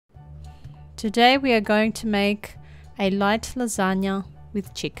Today we are going to make a light lasagna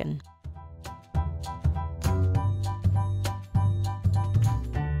with chicken.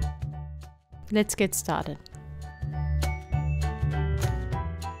 Let's get started.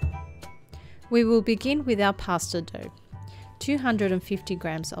 We will begin with our pasta dough. 250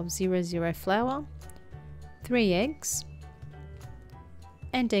 grams of 00 flour, 3 eggs,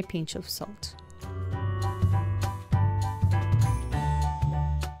 and a pinch of salt.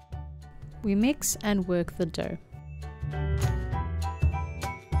 We mix and work the dough.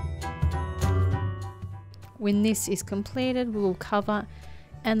 When this is completed, we will cover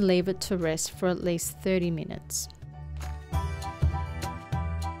and leave it to rest for at least 30 minutes.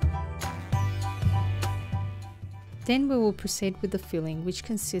 Then we will proceed with the filling, which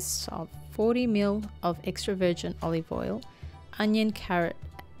consists of 40 ml of extra virgin olive oil, onion, carrot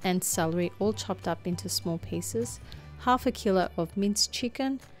and celery all chopped up into small pieces, half a kilo of minced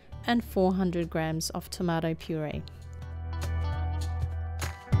chicken and 400 grams of tomato puree.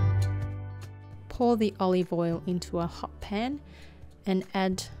 Pour the olive oil into a hot pan and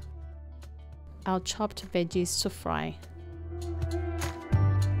add our chopped veggies to fry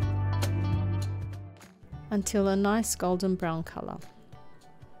until a nice golden brown color.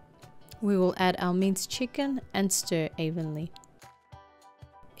 We will add our minced chicken and stir evenly.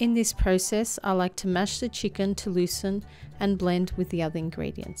 In this process, I like to mash the chicken to loosen and blend with the other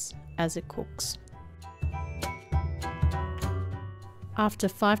ingredients as it cooks. After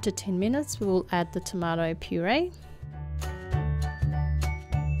 5 to 10 minutes, we will add the tomato puree.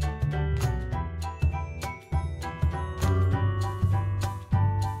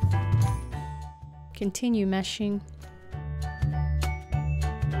 Continue mashing.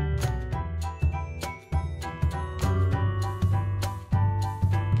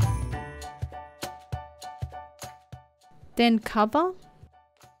 Then cover,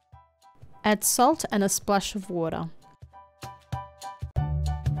 add salt and a splash of water.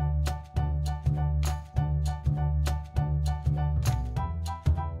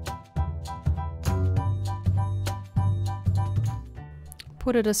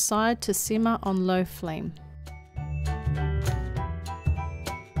 Put it aside to simmer on low flame.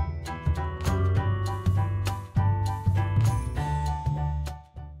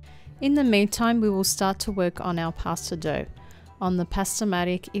 In the meantime, we will start to work on our pasta dough on the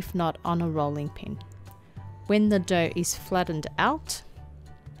Pastamatic, if not on a rolling pin. When the dough is flattened out,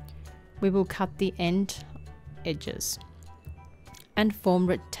 we will cut the edges and form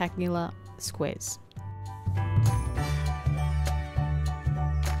rectangular squares.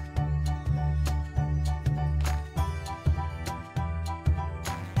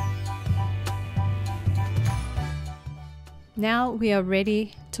 Now we are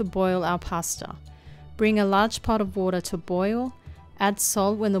ready to boil our pasta. Bring a large pot of water to boil, add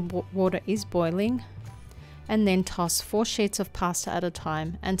salt when the water is boiling, and then toss 4 sheets of pasta at a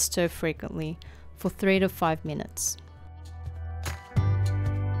time and stir frequently for 3 to 5 minutes.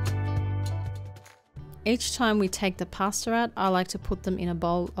 Each time we take the pasta out, I like to put them in a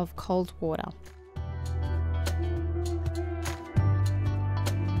bowl of cold water.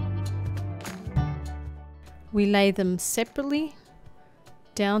 We lay them separately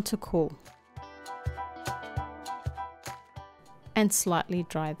down to cool and slightly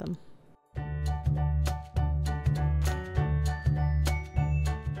dry them.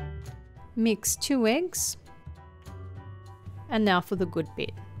 Mix 2 eggs, and now for the good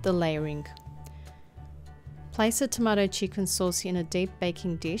bit, the layering. Place a tomato chicken sauce in a deep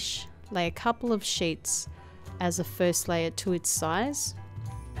baking dish, lay a couple of sheets as a first layer to its size.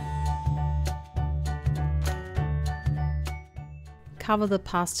 Cover the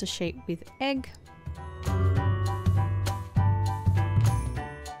pasta sheet with egg.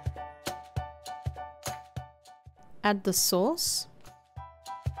 Add the sauce.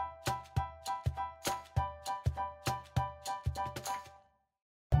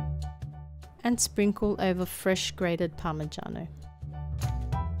 And sprinkle over fresh grated Parmigiano.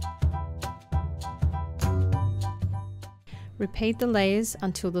 Repeat the layers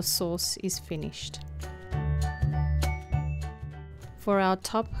until the sauce is finished. For our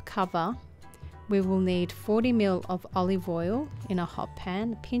top cover, we will need 40 ml of olive oil in a hot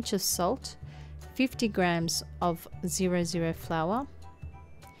pan, a pinch of salt, 50 grams of 00 flour.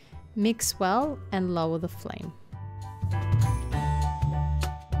 Mix well and lower the flame.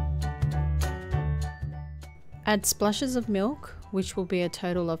 Add splashes of milk, which will be a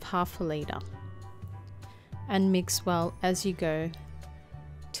total of half a litre, and mix well as you go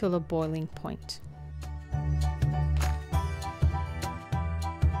till a boiling point.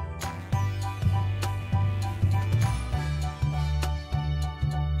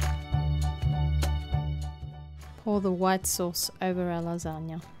 Pour the white sauce over our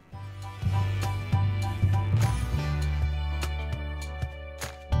lasagna.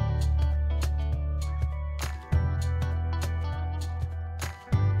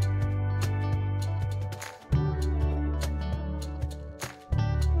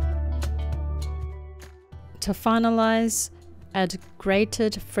 To finalize, add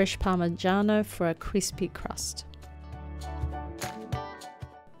grated fresh Parmigiano for a crispy crust.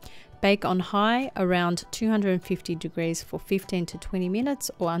 Bake on high around 250 degrees for 15 to 20 minutes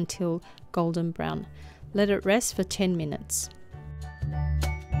or until golden brown. Let it rest for 10 minutes.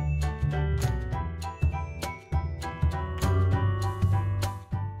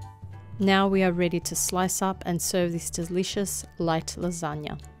 Now we are ready to slice up and serve this delicious light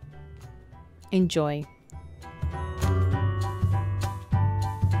lasagna. Enjoy!